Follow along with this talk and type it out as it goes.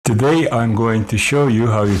Today I'm going to show you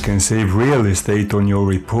how you can save real estate on your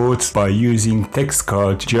reports by using text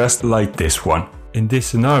cards just like this one. In this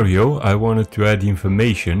scenario, I wanted to add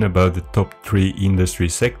information about the top 3 industry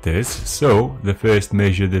sectors, so the first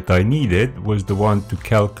measure that I needed was the one to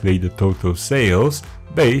calculate the total sales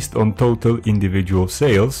based on total individual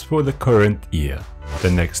sales for the current year.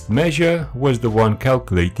 The next measure was the one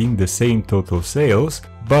calculating the same total sales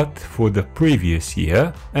but for the previous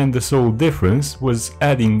year, and the sole difference was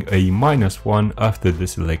adding a -1 after the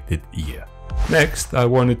selected year. Next, I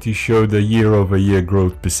wanted to show the year-over-year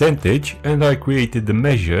growth percentage, and I created a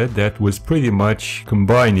measure that was pretty much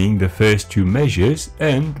combining the first 2 measures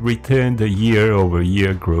and returned a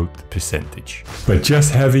year-over-year growth percentage. But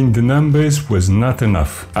just having the numbers was not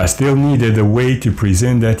enough. I still needed a way to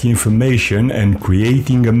present that information, and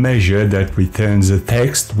creating a measure that returns a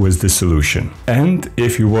text was the solution. And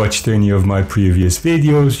if you watched any of my previous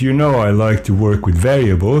videos, you know I like to work with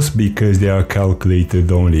variables because they are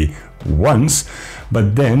calculated only once,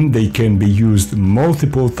 but then they can be used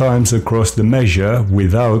multiple times across the measure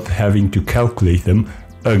without having to calculate them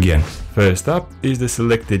again. First up is the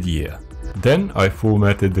selected year. Then I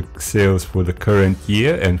formatted the sales for the current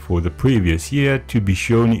year and for the previous year to be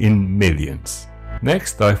shown in millions.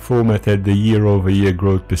 Next, I formatted the year-over-year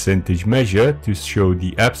growth percentage measure to show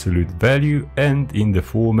the absolute value and in the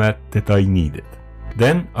format that I needed.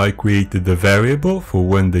 Then I created a variable for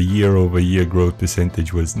when the year-over-year growth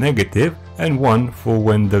percentage was negative and one for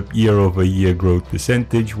when the year-over-year growth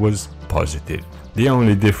percentage was positive. The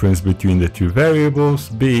only difference between the 2 variables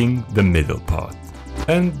being the middle part.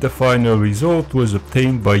 And the final result was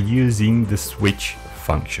obtained by using the switch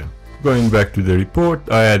function. Going back to the report,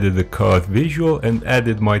 I added a card visual and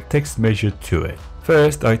added my text measure to it.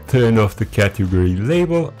 First, I turned off the category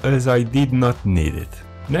label as I did not need it.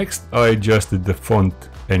 Next, I adjusted the font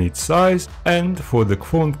and its size, and for the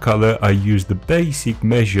font color I used the basic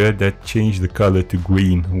measure that changed the color to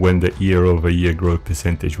green when the year-over-year growth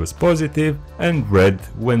percentage was positive and red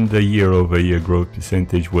when the year-over-year growth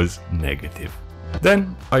percentage was negative.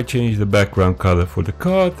 Then I changed the background color for the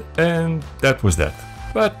card, and that was that.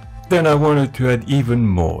 But then I wanted to add even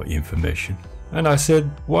more information, and I said,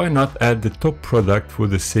 why not add the top product for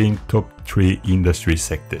the same top 3 industry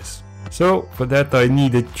sectors? So for that I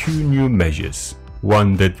needed 2 new measures,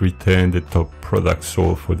 one that returned the top product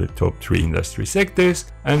sold for the top 3 industry sectors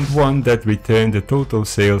and one that returned the total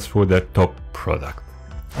sales for that top product.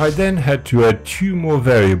 I then had to add 2 more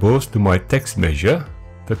variables to my text measure,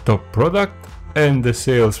 the top product and the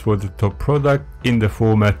sales for the top product in the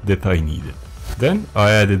format that I needed. Then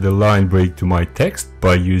I added a line break to my text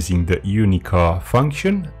by using the unichar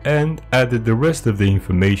function and added the rest of the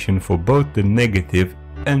information for both the negative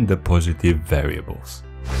and the positive variables.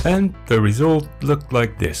 And the result looked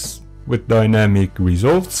like this, with dynamic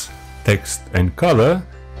results, text and color,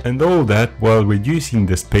 and all that while reducing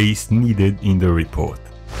the space needed in the report.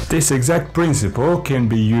 This exact principle can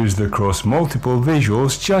be used across multiple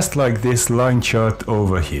visuals, just like this line chart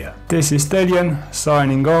over here. This is Telian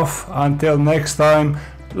signing off. Until next time,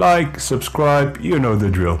 like, subscribe, you know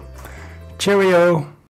the drill. Cheerio!